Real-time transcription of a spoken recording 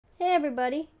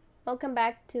everybody, welcome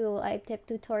back to iTech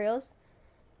Tutorials.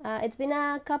 It's been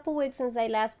a couple weeks since I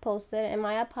last posted and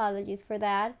my apologies for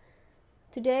that.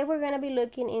 Today we're going to be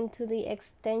looking into the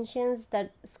extensions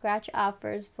that Scratch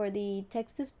offers for the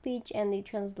text-to-speech and the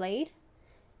Translate.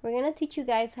 We're going to teach you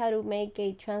guys how to make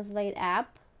a Translate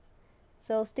app,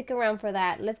 so stick around for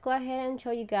that. Let's go ahead and show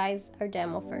you guys our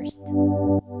demo first.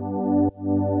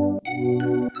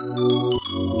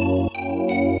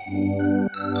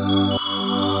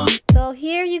 So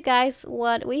here you guys,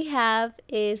 what we have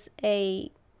is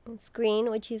a screen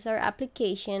which is our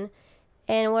application,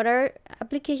 and what our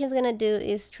application is going to do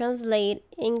is translate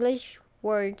English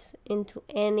words into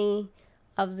any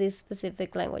of these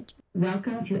specific language.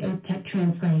 Welcome to iTech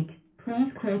Translate.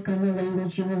 Please click on the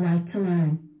language you would like to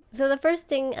learn. So the first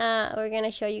thing we're going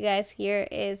to show you guys here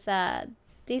is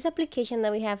this application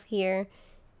that we have here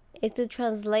is to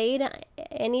translate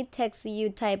any text you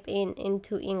type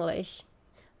into English.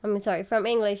 From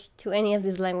English to any of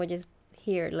these languages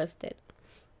here listed.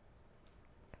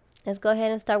 Let's go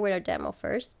ahead and start with our demo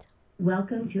first.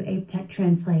 Welcome to iTech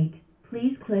Translate.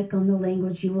 Please click on the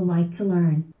language you would like to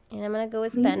learn. And I'm going to go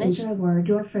with Please Spanish. enter a word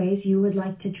or phrase you would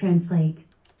like to translate.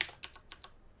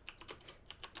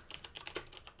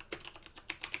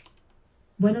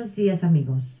 Buenos días,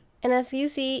 amigos. And as you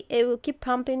see, it will keep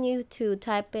prompting you to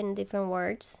type in different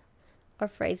words or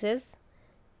phrases.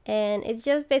 And it's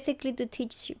just basically to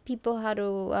teach people how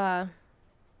to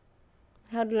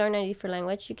learn a different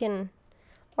language. You can,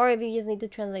 or if you just need to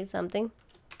translate something.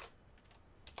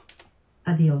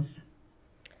 Adiós.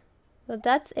 So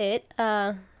that's it.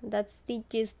 That's the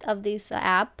gist of this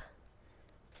app.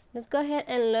 Let's go ahead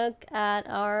and look at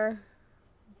our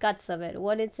guts of it,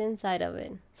 what is inside of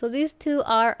it. So these two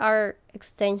are our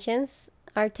extensions.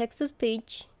 Our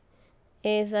text-to-speech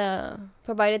is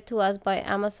provided to us by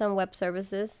Amazon Web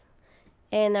Services,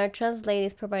 and our Translate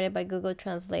is provided by Google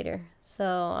Translator.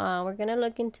 So we're gonna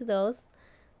look into those.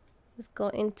 Let's go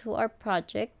into our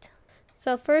project.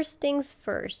 So first things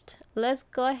first, let's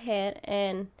go ahead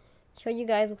and show you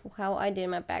guys how I did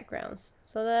my backgrounds.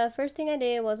 So the first thing I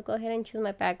did was go ahead and choose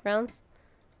my backgrounds,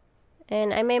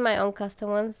 and I made my own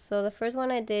custom ones. So the first one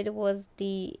I did was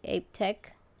the ApeTech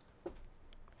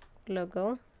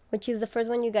logo, which is the first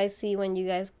one you guys see when you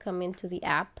guys come into the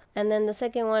app. And then the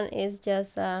second one is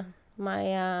just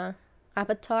my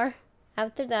avatar.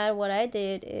 After that, what I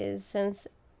did is, since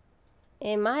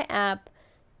in my app,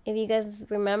 if you guys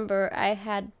remember, I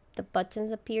had the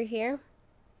buttons appear here.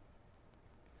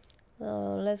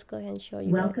 So let's go ahead and show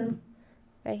you. Welcome.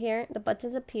 Right here, the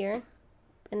buttons appear,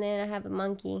 and then I have a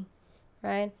monkey,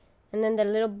 right? And then the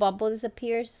little bubble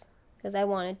disappears because I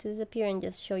wanted to disappear and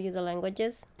just show you the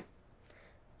languages.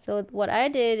 So what I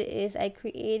did is I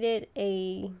created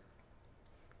a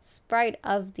sprite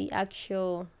of the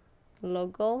actual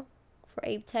logo for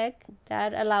ApeTech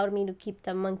that allowed me to keep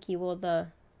the monkey while the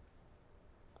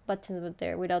buttons were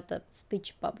there without the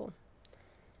speech bubble.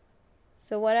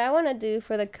 So what I want to do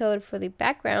for the code for the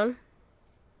background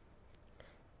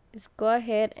is go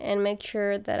ahead and make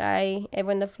sure that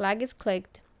when the flag is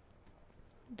clicked,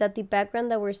 that the background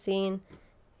that we're seeing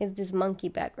is this monkey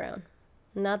background,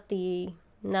 not the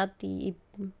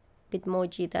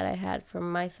Bitmoji that I had for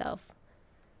myself,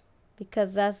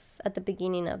 because that's at the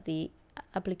beginning of the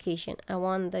application. I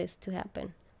want this to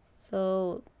happen.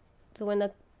 So when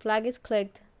the flag is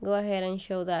clicked, go ahead and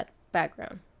show that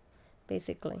background,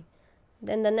 basically.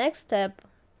 Then the next step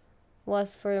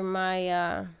was for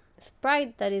my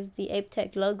sprite, that is the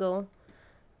ApeTech logo.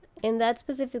 In that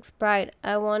specific sprite,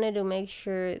 I wanted to make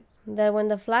sure that when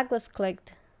the flag was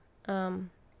clicked,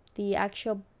 the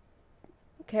actual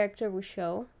character will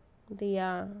show the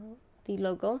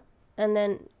logo, and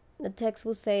then the text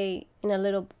will say in a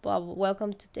little bubble,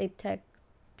 "Welcome to ApeTech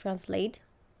Translate,"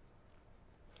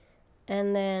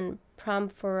 and then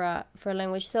prompt for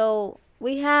language. So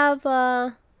we have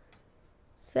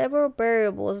several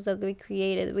variables that we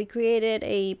created. We created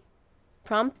a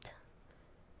prompt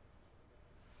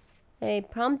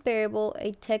variable,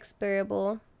 a text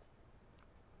variable,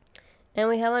 and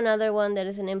we have another one that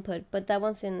is an input, but that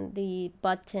one's in the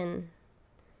button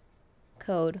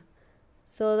code.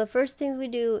 So the first things we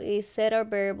do is set our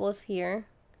variables here.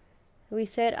 We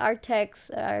set our text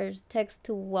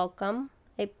to welcome,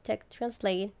 ApeTech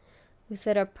Translate. We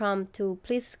set our prompt to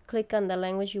please click on the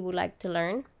language you would like to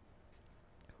learn.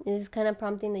 This is kind of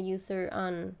prompting the user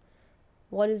on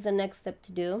what is the next step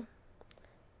to do.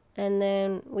 And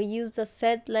then we use the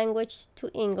set language to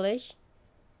English,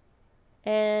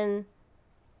 and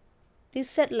this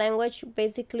set language,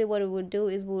 basically what it would do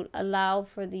is would allow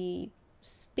for the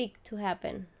speak to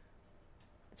happen.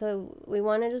 So we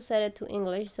wanted to set it to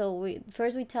English. So we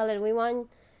tell it we want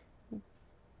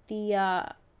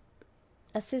the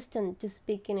assistant to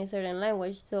speak in a certain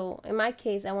language. So in my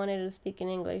case, I wanted to speak in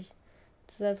English.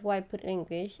 So that's why I put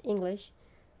English.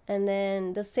 And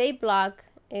then the save block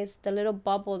is the little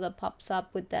bubble that pops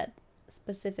up with that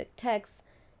specific text.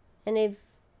 And if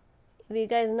you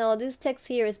guys know, this text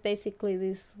here is basically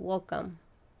this welcome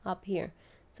up here.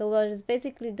 So what it's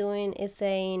basically doing is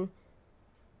saying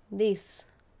this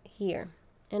here,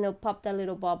 and it'll pop that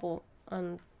little bubble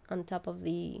on top of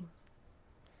the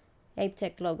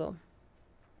ApeTech logo.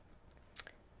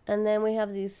 And then we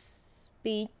have this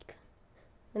speak,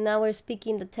 and now we're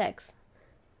speaking the text.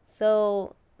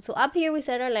 So up here we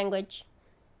set our language,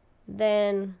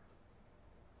 then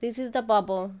this is the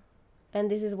bubble,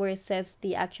 and this is where it says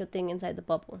the actual thing inside the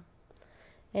bubble.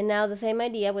 And now the same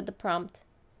idea with the prompt.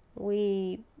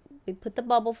 We put the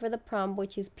bubble for the prompt,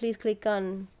 which is please click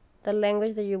on the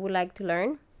language that you would like to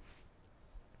learn.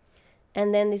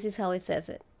 And then this is how it says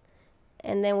it.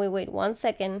 And then we wait 1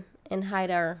 second and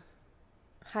hide our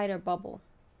bubble.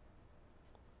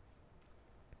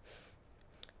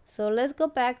 So let's go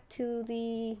back to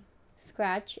the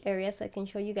Scratch area so I can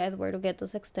show you guys where to get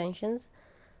those extensions.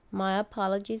 My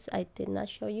apologies, I did not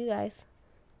show you guys.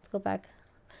 Let's go back.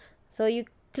 So you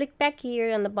click back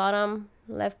here on the bottom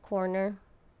left corner.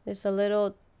 There's a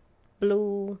little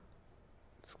blue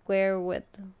square with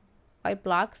white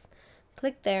blocks.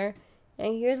 Click there,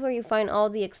 and here's where you find all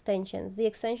the extensions. The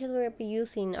extensions we'll be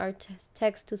using are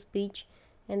text to speech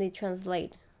and the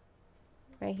translate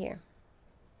right here.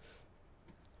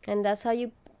 And that's how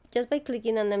you, just by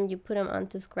clicking on them, you put them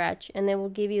onto Scratch, and it will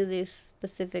give you these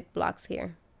specific blocks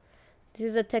here. This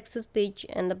is the text to speech,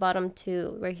 and the bottom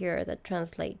two right here are the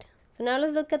translate. So now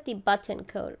let's look at the button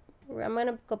code. I'm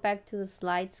gonna go back to the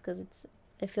slides because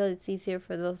I feel it's easier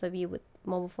for those of you with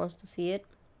mobile phones to see it.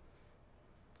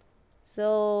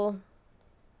 So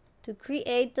to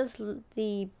create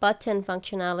the button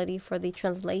functionality for the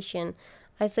translation,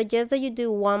 I suggest that you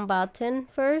do one button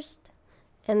first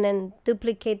and then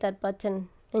duplicate that button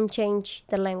and change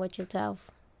the language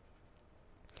itself.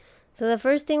 So the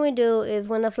first thing we do is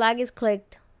when the flag is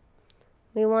clicked,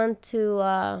 we want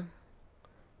to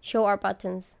show our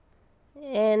buttons.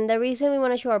 And the reason we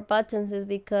want to show our buttons is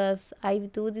because I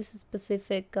do this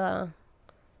specific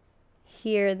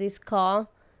here, this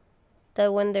call,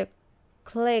 that when they're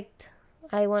clicked,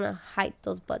 I want to hide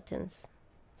those buttons.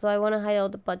 So I want to hide all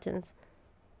the buttons.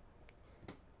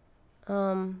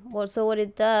 So what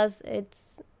it does,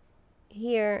 it's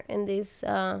here in this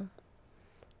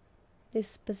this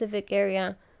specific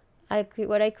area,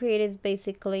 what I create is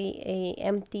basically a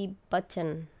empty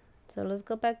button. So let's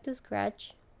go back to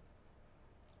Scratch.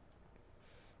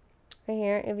 Right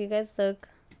here, if you guys look,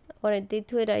 what I did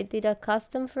to it, I did a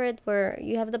custom for it where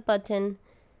you have the button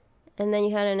and then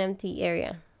you had an empty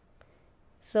area.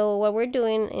 So what we're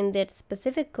doing in that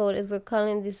specific code is we're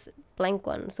calling this blank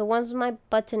one. So once my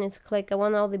button is clicked, I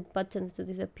want all the buttons to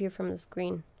disappear from the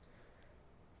screen.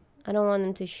 I don't want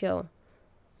them to show.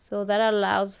 So that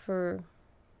allows for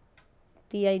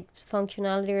the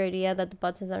functionality or idea that the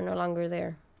buttons are no longer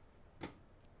there.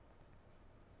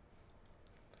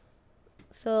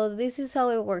 So this is how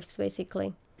it works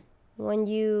basically. When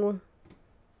you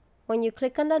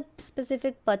click on that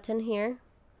specific button here,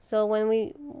 so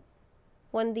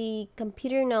when the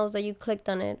computer knows that you clicked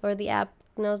on it, or the app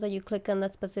knows that you click on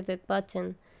that specific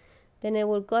button, then it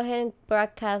will go ahead and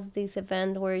broadcast this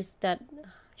event where it's that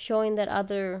showing that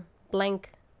other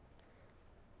blank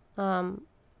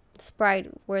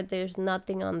sprite where there's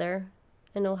nothing on there,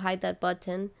 and it'll hide that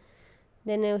button.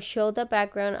 Then it'll show the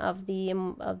background of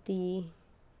the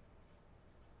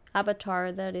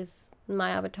avatar that is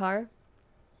my avatar,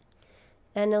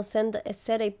 and it'll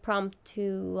set a prompt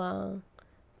to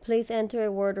please enter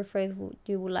a word or phrase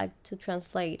you would like to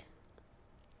translate.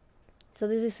 So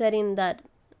this is setting that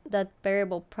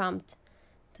variable prompt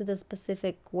to the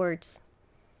specific words.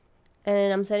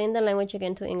 And I'm setting the language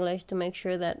again to English to make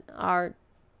sure that our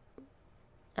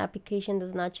application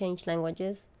does not change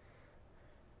languages.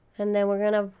 And then we're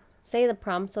gonna say the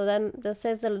prompt. So that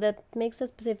says that makes a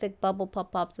specific bubble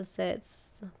pop up that says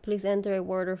please enter a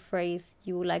word or phrase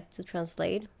you would like to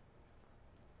translate.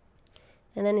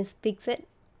 And then it speaks it.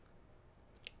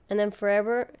 And then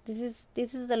forever, this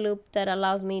is the loop that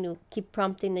allows me to keep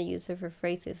prompting the user for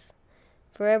phrases.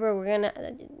 Forever, we're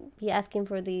gonna be asking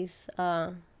for these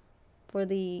for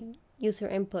the user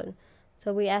input.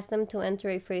 So we ask them to enter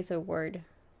a phrase or word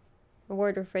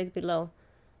or phrase below.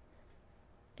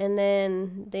 And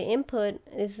then the input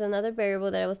is another variable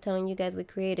that I was telling you guys we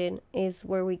created, is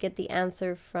where we get the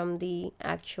answer from the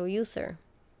actual user.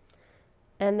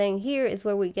 And then here is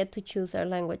where we get to choose our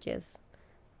languages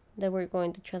that we're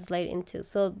going to translate into.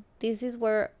 So this is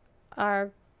where our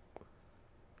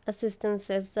assistant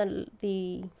says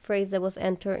the phrase that was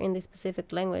entered in the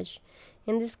specific language.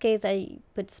 In this case, I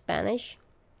put Spanish.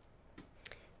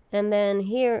 And then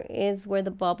here is where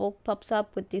the bubble pops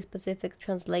up with the specific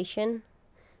translation.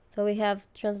 So we have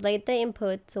translate the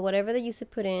input, so whatever the user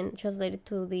put in, translate it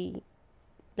to the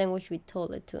language we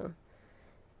told it to.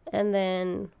 And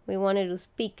then we wanted to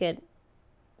speak it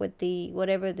with the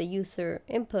whatever the user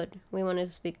input, we wanted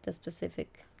to speak the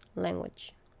specific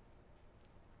language.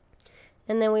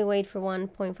 And then we wait for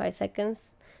 1.5 seconds.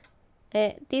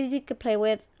 These you could play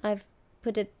with. I've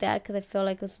put it that because I feel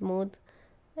like it's smooth.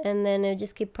 And then it'll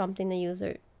just keep prompting the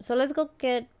user. So let's go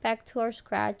get back to our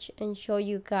Scratch and show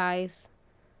you guys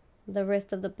the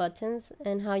rest of the buttons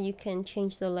and how you can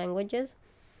change the languages.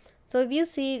 So if you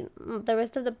see, the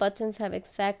rest of the buttons have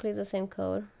exactly the same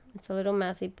code. It's a little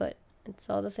messy, but it's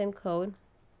all the same code.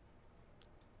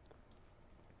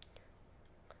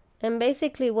 And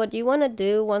basically what you want to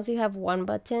do once you have one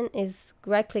button is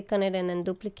right click on it and then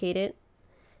duplicate it.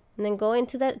 And then go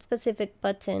into that specific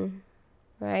button,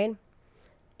 right?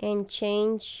 And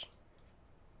change,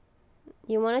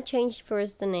 you want to change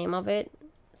first the name of it.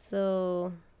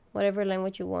 So whatever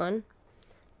language you want.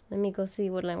 Let me go see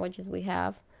what languages we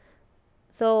have.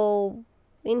 So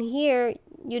in here,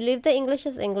 you leave the English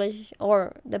as English,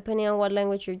 or depending on what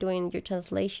language you're doing your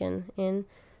translation in,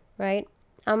 right?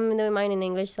 I'm doing mine in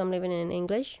English, so I'm leaving it in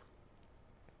English.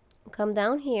 Come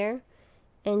down here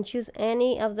and choose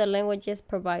any of the languages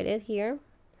provided here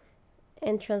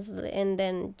and translate, and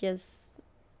then just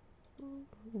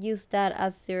use that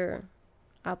as your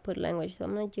output language. So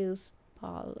I'm gonna use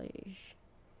Polish.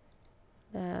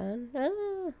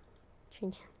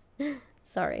 Change.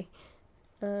 Sorry.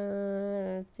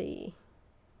 Let's see.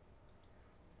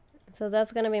 So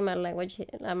that's gonna be my language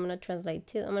I'm gonna translate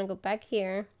to. I'm gonna go back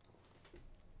here,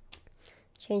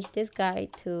 change this guy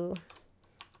to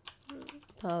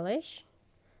Polish,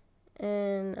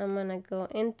 and I'm gonna go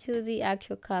into the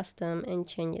actual custom and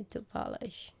change it to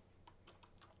Polish.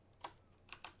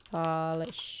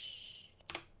 Polish.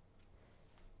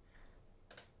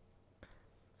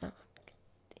 Oh,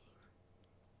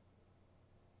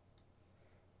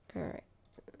 all right.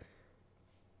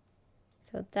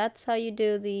 So that's how you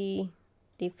do the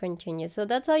different changes. So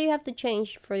that's all you have to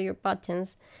change for your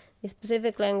buttons: the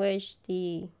specific language,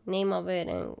 the name of it,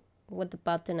 and what the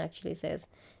button actually says,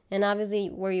 and obviously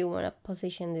where you want to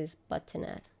position this button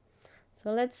at.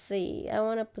 So let's see, I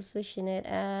want to position it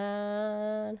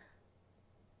at,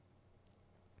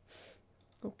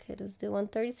 okay, let's do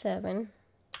 137.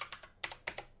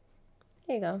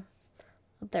 There you go,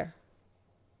 up there.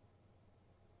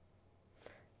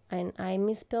 And I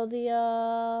misspelled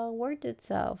the word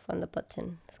itself on the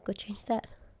button. Let's go change that.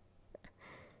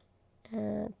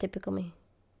 Typical me.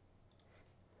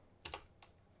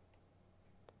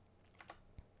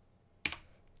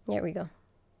 There we go.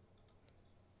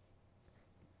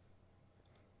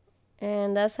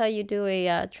 And that's how you do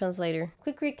a translator.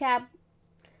 Quick recap.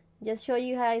 Just show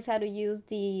you guys how to use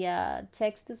the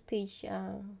text-to-speech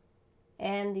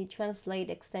and the translate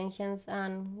extensions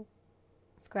on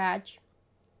Scratch.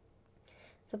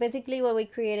 So basically what we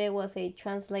created was a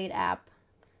translate app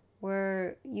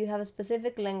where you have a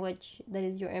specific language that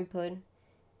is your input,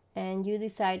 and you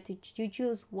decide to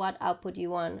choose what output you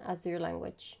want as your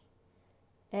language.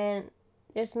 And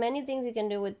there's many things you can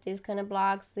do with these kind of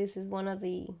blocks. This is one of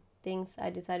the things I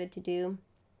decided to do.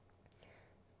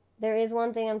 There is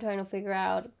one thing I'm trying to figure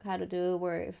out how to do,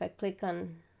 where if I click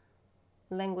on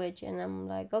language and I'm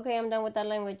like, okay, I'm done with that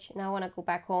language, now I want to go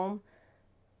back home,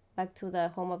 back to the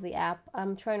home of the app.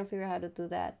 I'm trying to figure out how to do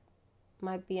that.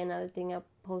 Might be another thing I'll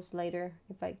post later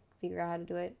if I figure out how to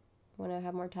do it when I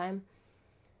have more time.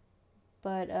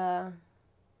 But it'll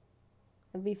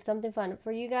be something fun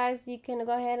for you guys. You can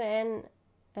go ahead and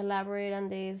elaborate on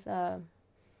this. I'll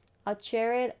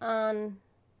share it on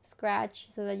Scratch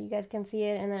so that you guys can see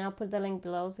it, and then I'll put the link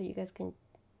below so you guys can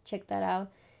check that out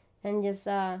and just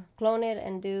clone it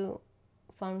and do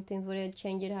fun things with it.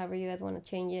 Change it however you guys want to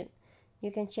change it.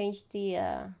 You can change the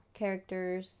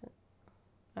characters.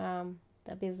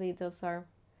 Obviously those are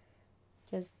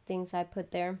just things I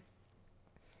put there.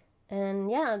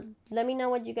 And yeah, let me know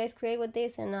what you guys create with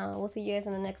this, and we'll see you guys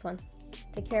in the next one.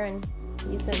 Take care and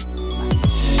see you soon.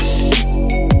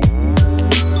 Bye.